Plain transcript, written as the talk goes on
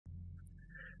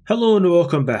Hello and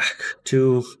welcome back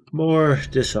to more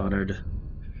Dishonored.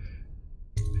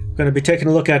 We're going to be taking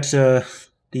a look at not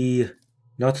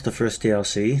the first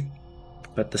DLC,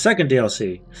 but the second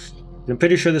DLC. I'm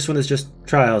pretty sure this one is just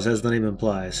Trials, as the name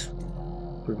implies.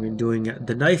 We've been doing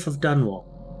the Knife of Dunwall.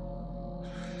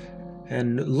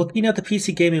 And looking at the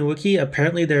PC Gaming Wiki,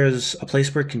 apparently there's a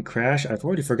place where it can crash. I've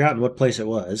already forgotten what place it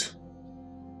was.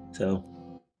 So...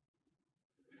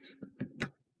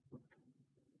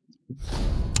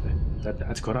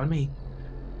 That's good on me.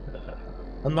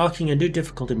 Unlocking a new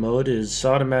difficulty mode is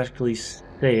automatically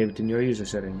saved in your user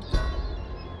settings.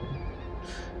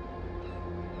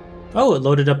 Oh, it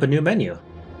loaded up a new menu.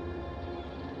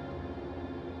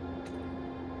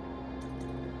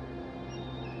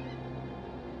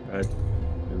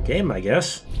 New game, I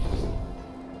guess.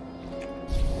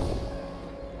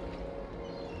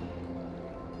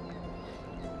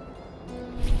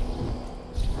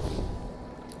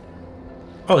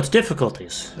 Oh, it's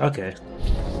difficulties. Okay.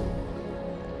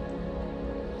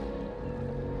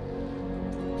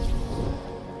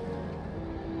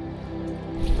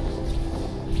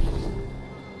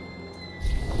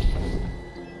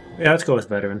 Yeah, let's go with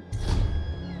veteran.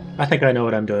 I think I know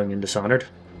what I'm doing in Dishonored.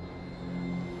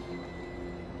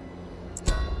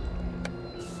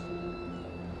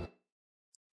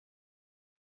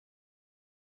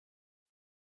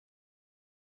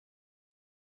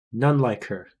 None like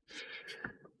her.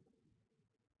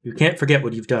 You can't forget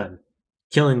what you've done.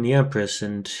 Killing the Empress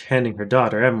and handing her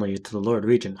daughter, Emily, to the Lord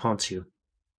Regent haunts you.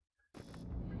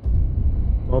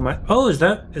 Oh my... Oh, is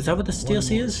that what this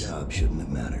DLC is? One more job shouldn't have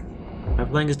mattered. Am I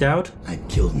playing as Daud? I'd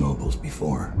killed nobles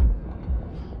before.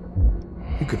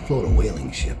 You could float a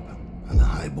whaling ship, and the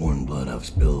highborn blood I've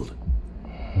spilled.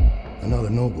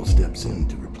 Another noble steps in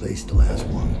to replace the last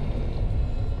one.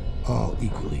 All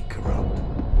equally corrupt.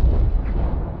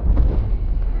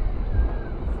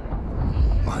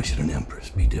 Why should an empress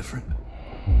be different?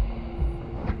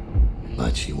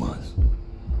 But she was.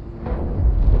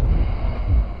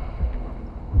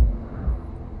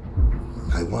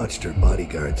 I watched her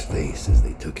bodyguard's face as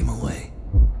they took him away.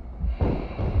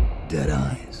 Dead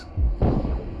eyes.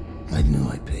 I knew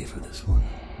I'd pay for this one.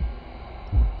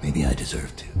 Maybe I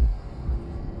deserved to.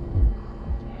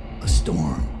 A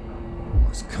storm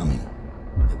was coming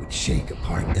that would shake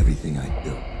apart everything I'd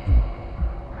built.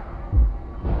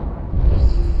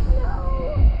 No!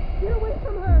 Get away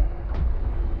from her!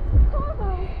 Pavo!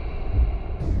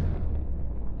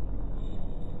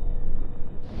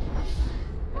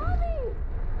 Mommy!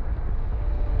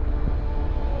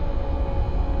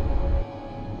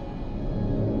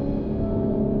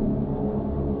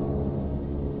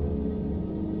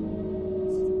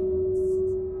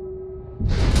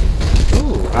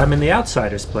 Ooh, I'm in the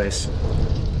Outsider's place.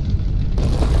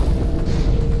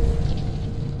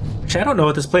 Actually, I don't know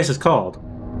what this place is called.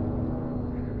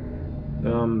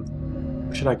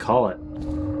 What should I call it?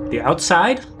 The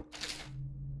Outside?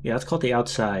 Yeah, it's called the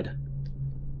Outside.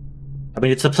 I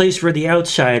mean, it's the place where the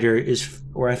outsider is,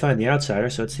 where I find the outsider,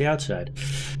 so it's the outside.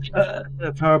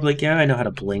 Power blink, yeah, I know how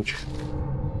to blink.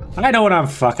 I know what I'm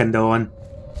fucking doing.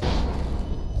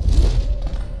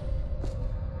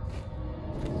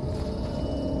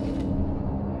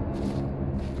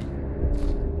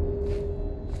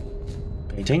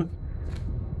 Painting.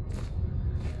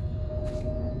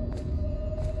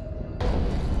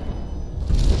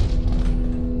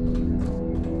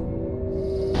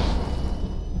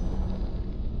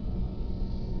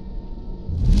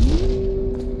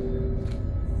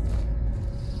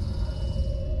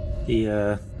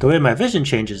 The way my vision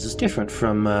changes is different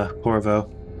from Corvo.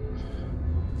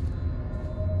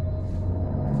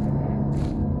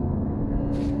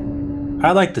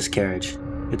 I like this carriage.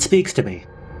 It speaks to me.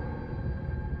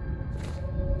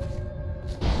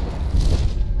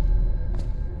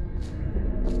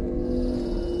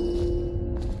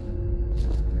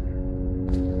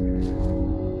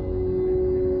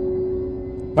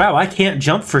 Wow, I can't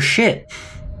jump for shit.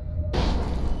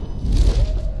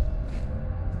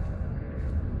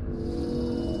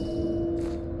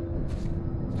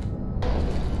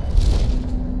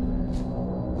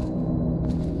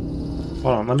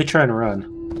 Hold on, let me try and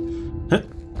run. Huh.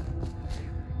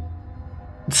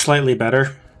 It's slightly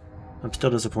better. I'm still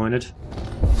disappointed.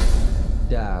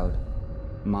 Daud,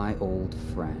 my old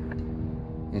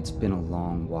friend. It's been a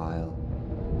long while,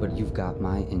 but you've got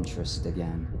my interest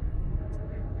again.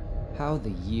 How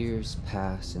the years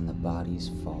pass and the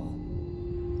bodies fall.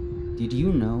 Did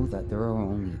you know that there are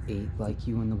only 8 like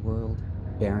you in the world,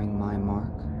 bearing my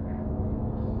mark?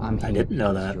 I didn't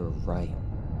know that. You're right.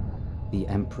 The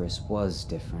Empress was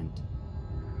different.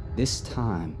 This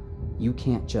time, You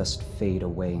can't just fade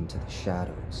away into the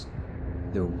shadows.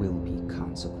 There will be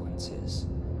consequences.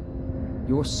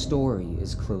 Your story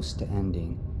is close to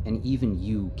ending, and even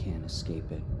you can't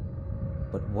escape it.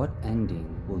 But what ending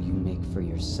will you make for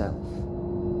yourself?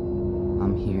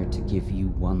 I'm here to give you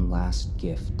one last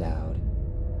gift, Daud.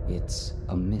 It's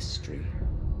a mystery.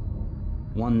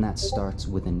 One that starts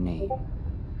with a name.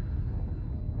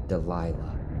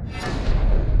 Delilah.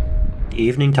 The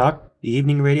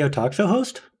evening radio talk show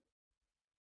host?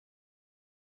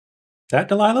 That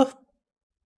Delilah?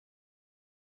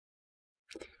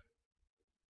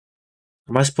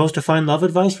 Am I supposed to find love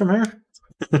advice from her?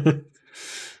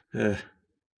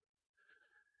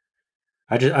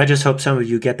 I just hope some of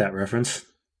you get that reference.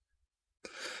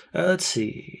 Let's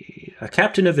see. A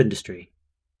captain of industry.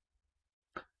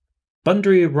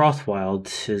 Bundry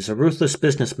Rothwild is a ruthless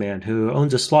businessman who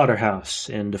owns a slaughterhouse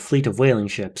and a fleet of whaling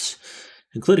ships,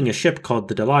 including a ship called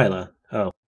the Delilah.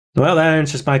 Oh. Well, that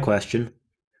answers my question.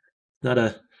 Not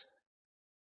a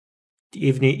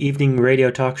evening radio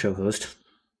talk show host.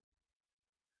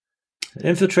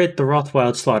 Infiltrate the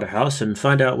Rothwild slaughterhouse and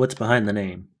find out what's behind the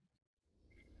name.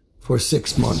 For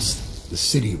 6 months, the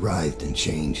city writhed and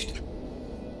changed.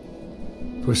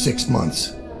 For 6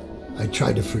 months, I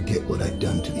tried to forget what I'd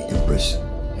done to the Empress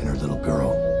and her little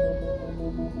girl.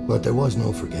 But there was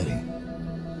no forgetting.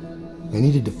 I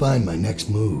needed to find my next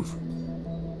move.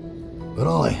 But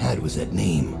all I had was that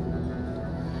name.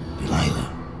 Delilah.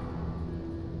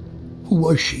 Who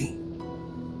was she?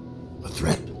 A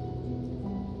threat?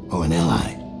 Or an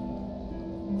ally?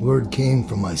 Word came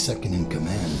from my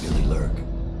second-in-command, Billy Lurk.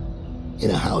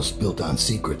 In a house built on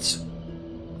secrets,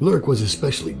 Lurk was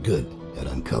especially good at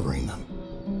uncovering them.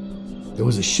 There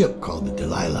was a ship called the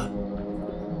Delilah.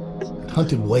 It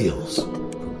hunted whales for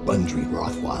Bundry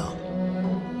Rothwild.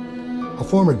 A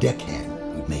former deckhand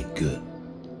who'd made good.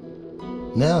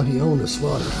 Now he owned a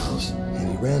slaughterhouse, and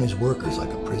he ran his workers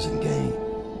like a prison gang.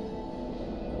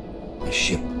 A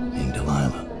ship named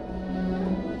Delilah.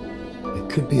 It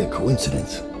could be a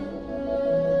coincidence,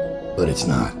 but it's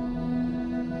not.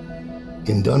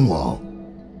 In Dunwall,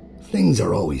 things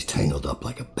are always tangled up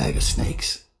like a bag of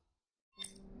snakes.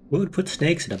 Who would put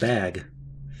snakes in a bag?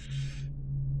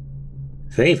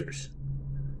 Favors.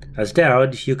 As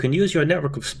Daud, you can use your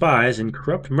network of spies and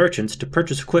corrupt merchants to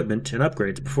purchase equipment and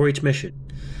upgrades before each mission.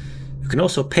 You can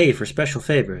also pay for special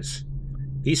favors.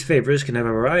 These favors can have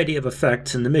a variety of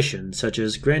effects in the mission, such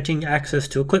as granting access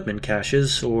to equipment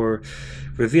caches or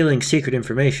revealing secret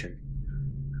information.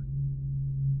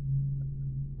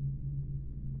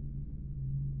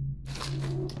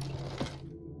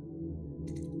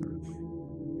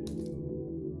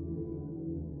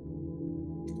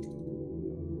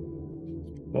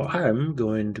 Well, I'm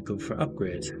going to go for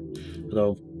upgrades.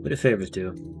 Although, what do favors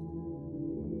do?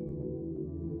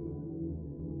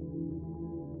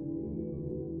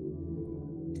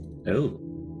 Oh.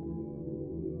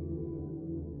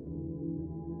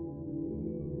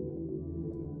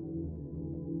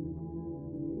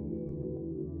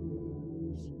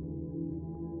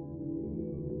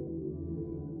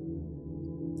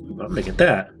 I'm gonna get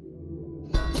that.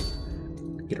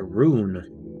 Get a rune.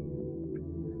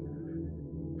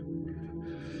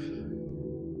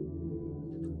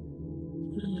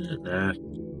 Nah.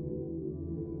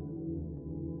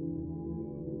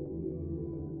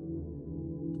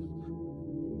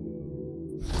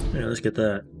 Yeah, let's get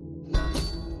that.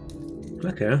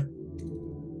 Okay.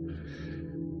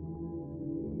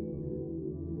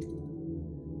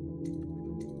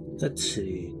 Let's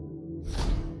see.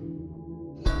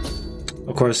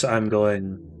 Of course, I'm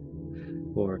going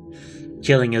for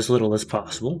killing as little as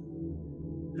possible,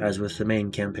 as with the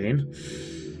main campaign.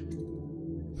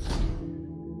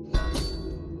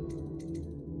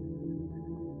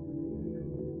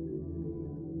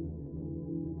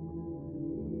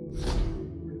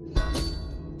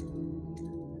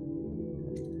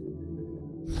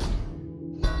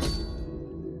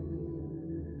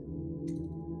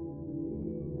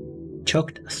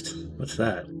 Choke dust. What's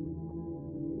that?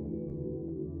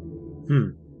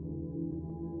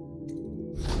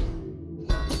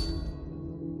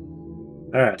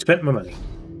 Alright, spent my money.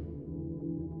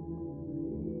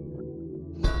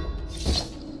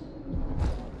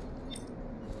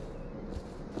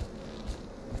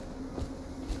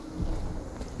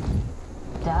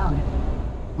 Daud,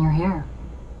 you're here.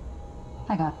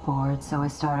 I got bored, so I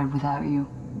started without you.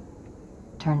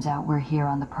 Turns out we're here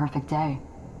on the perfect day.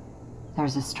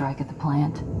 There's a strike at the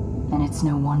plant, and it's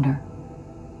no wonder.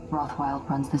 Rothwild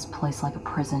runs this place like a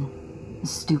prison. The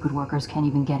stupid workers can't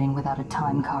even get in without a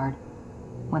time card.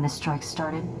 When the strike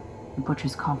started, the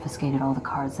butchers confiscated all the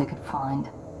cards they could find.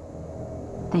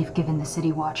 They've given the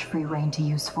City Watch free rein to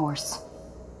use force.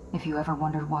 If you ever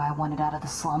wondered why I wanted out of the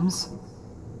slums,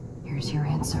 here's your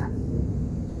answer.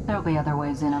 There'll be other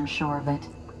ways in, I'm sure of it.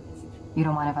 You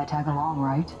don't mind if I tag along,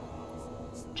 right?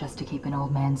 Just to keep an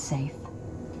old man safe.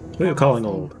 Who are you calling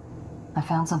old? I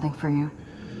found something for you.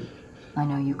 I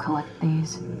know you collect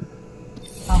these.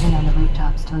 I'll be on the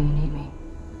rooftops till you need me.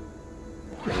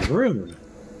 Rune.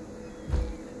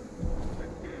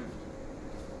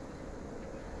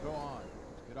 Go on.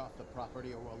 Get off the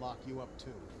property or we'll lock you up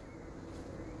too.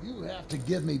 You have to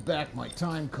give me back my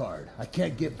time card. I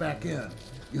can't get back in.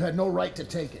 You had no right to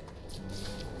take it.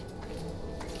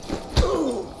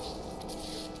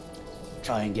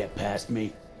 Try and get past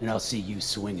me, and I'll see you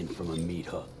swinging from a meat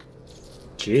hook.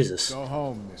 Jesus. Go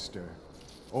home, mister.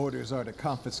 Orders are to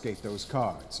confiscate those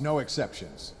cards. No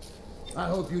exceptions. I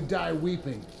hope you die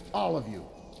weeping. All of you.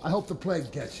 I hope the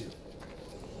plague gets you.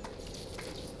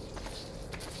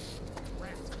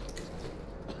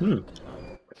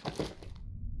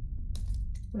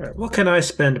 Alright, what can I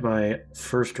spend my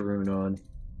first rune on?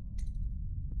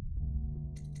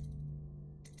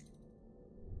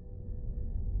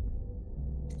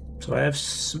 So I have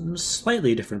some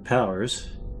slightly different powers.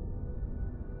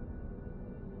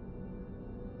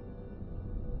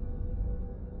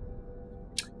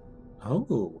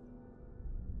 Oh.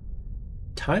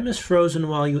 Time is frozen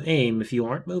while you aim if you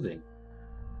aren't moving.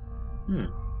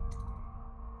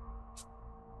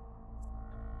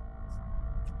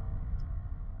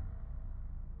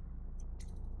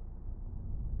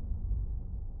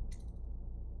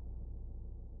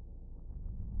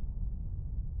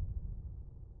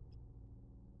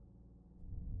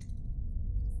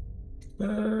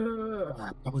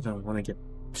 I probably don't want to get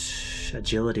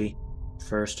agility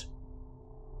first.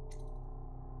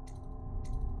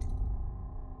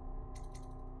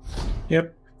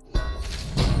 Yep.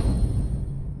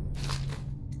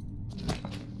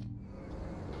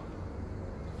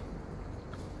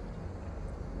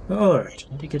 Alright,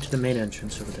 let me get to the main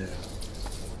entrance over there.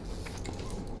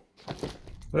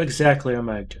 What exactly are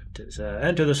my objectives?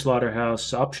 Enter the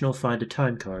slaughterhouse, optional find a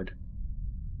time card.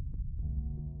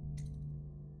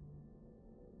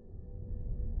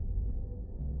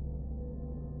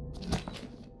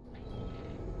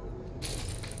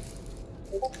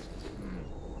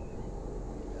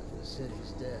 The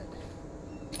city's dead.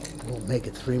 Won't make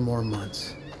it 3 more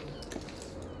months.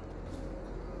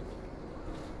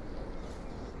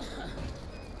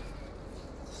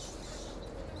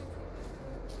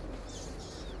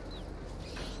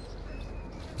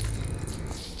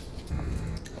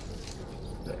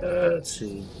 Let's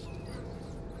see.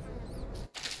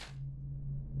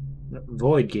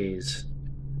 Void gaze.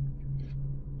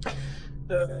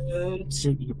 Let's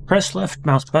see. You press left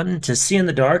mouse button to see in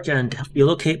the dark and you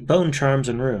locate bone charms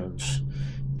and runes.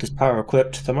 With this power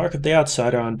equipped, the mark of the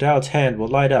outsider on Daud's hand will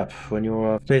light up when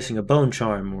you're facing a bone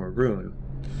charm or rune.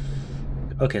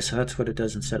 Okay, so that's what it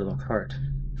does instead of the heart.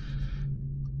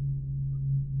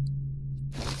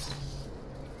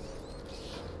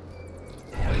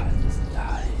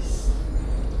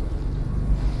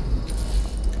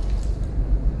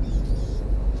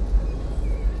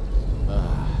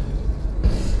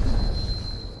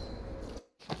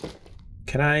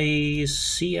 Can I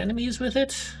see enemies with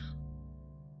it?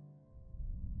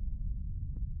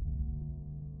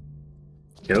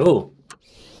 No.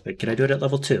 Wait, can I do it at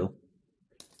level 2?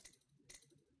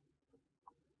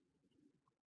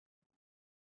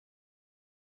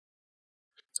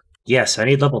 Yes, I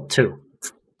need level 2.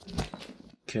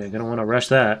 Okay, gonna want to rush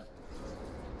that.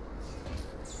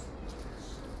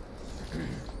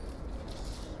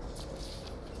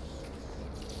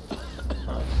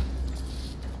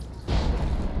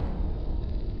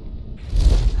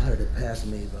 How did it pass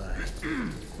me by?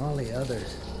 All the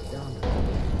others down the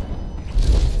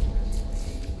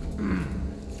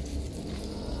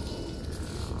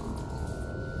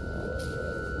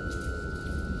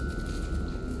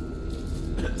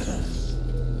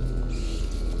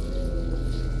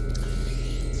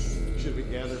Should we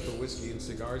gather for whiskey and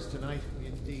cigars tonight?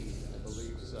 Indeed, I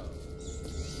believe so.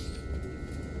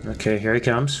 Okay, here he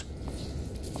comes.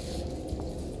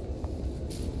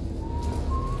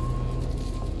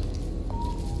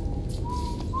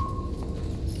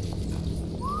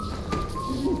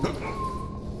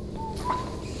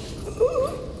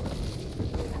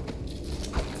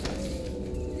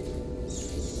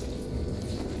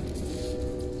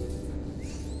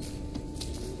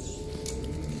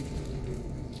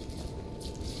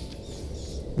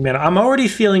 Man, I'm already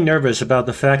feeling nervous about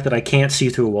the fact that I can't see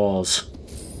through walls.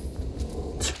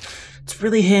 It's a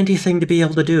really handy thing to be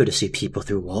able to do, to see people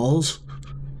through walls.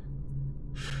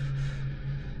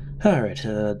 Alright,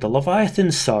 the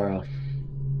Leviathan's Sorrow.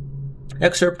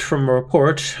 Excerpt from a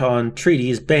report on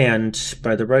treaties banned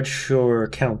by the Red Shore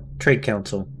Trade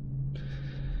Council.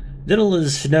 Little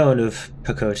is known of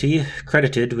Pakoti,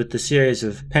 credited with the series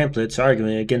of pamphlets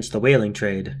arguing against the whaling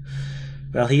trade.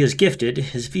 While he is gifted,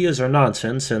 his views are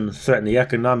nonsense and threaten the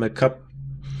economic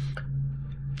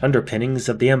underpinnings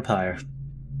of the Empire.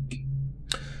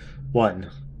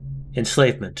 1.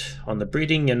 Enslavement, on the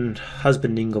breeding and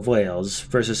husbanding of whales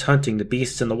versus hunting the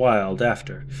beasts in the wild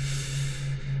after.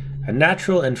 A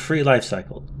natural and free life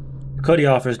cycle. Cody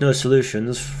offers no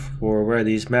solutions for where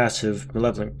these massive,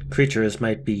 malevolent creatures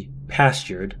might be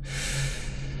pastured.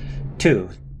 2.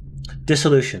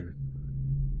 Dissolution.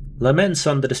 Laments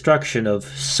on the destruction of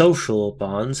social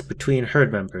bonds between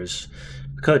herd members.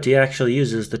 Cody actually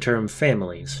uses the term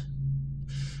families.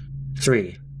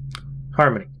 3.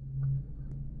 Harmony.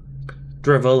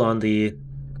 Drivel on the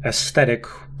aesthetic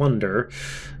wonder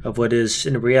of what is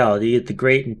in reality the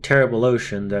great and terrible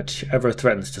ocean that ever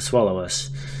threatens to swallow us.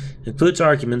 Includes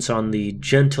arguments on the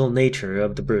gentle nature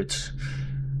of the brutes.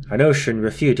 A notion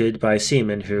refuted by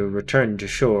seamen who returned to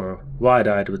shore,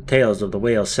 wide-eyed with tales of the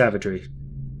whale's savagery.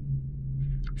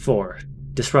 4.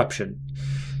 Disruption.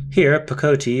 Here,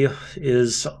 Pakoti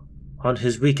is on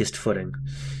his weakest footing,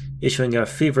 issuing a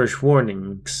feverish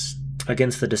warnings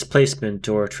against the displacement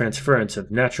or transference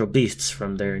of natural beasts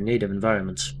from their native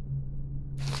environments.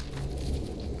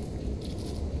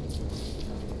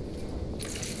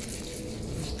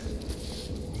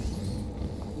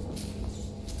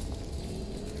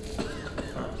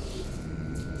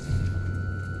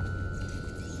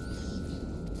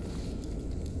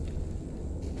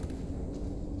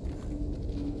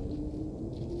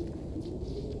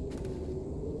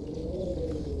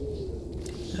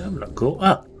 I'm gonna go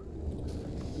up.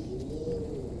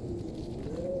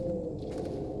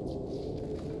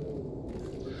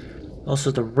 Also,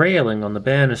 the railing on the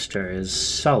banister is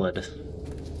solid.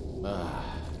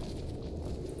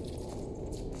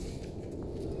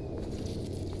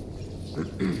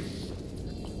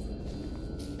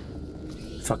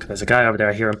 Fuck, there's a guy over there,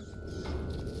 I hear him.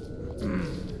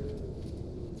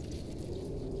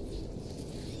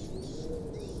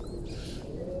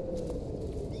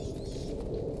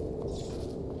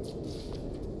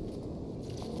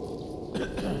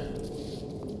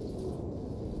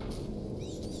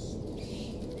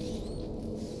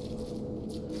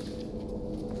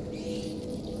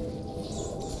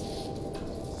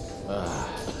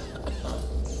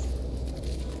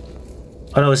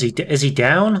 Oh no, is he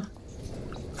down?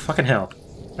 Fucking hell.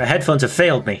 My headphones have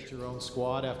failed me. Your own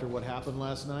squad after what happened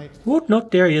last night? Whoop,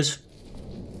 nope, there he is.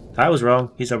 I was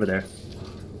wrong. He's over there.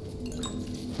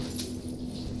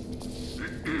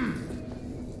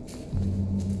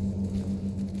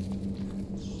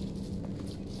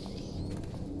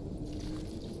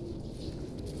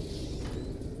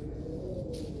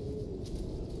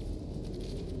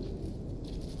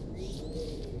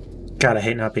 God, I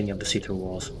hate not being able to see through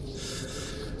walls.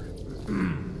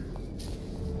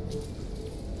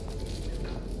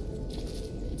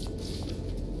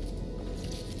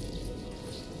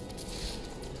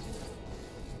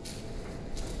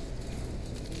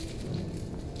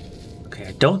 Okay,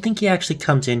 I don't think he actually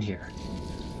comes in here.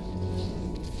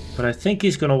 But I think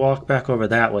he's gonna walk back over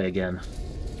that way again.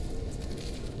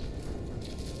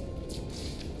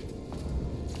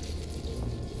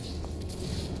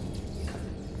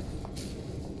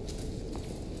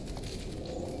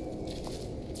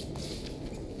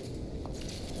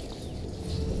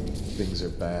 Things are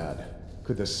bad.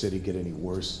 Could the city get any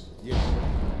worse? Yeah.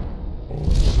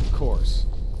 Of course.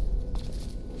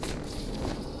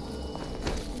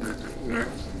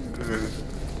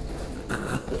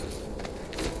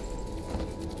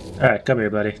 Alright, come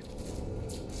here, buddy.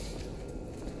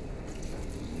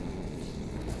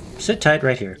 Sit tight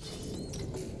right here.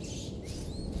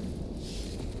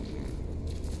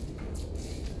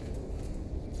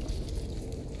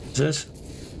 What's this?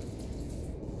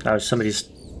 Oh, somebody's...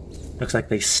 Looks like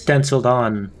they stenciled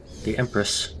on the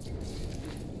Empress.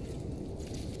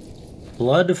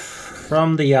 Blood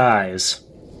from the eyes.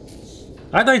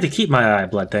 I'd like to keep my eye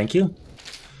blood, thank you.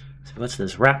 So what's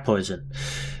this? Rat poison.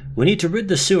 We need to rid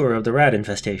the sewer of the rat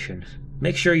infestation.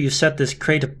 Make sure you set this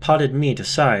crate of potted meat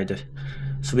aside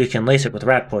so we can lace it with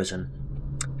rat poison.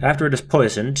 After it is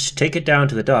poisoned, take it down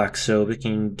to the docks so we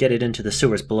can get it into the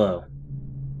sewers below.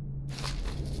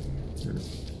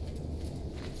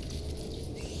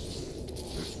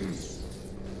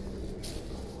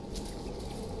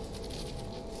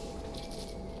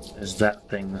 There's that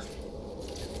thing.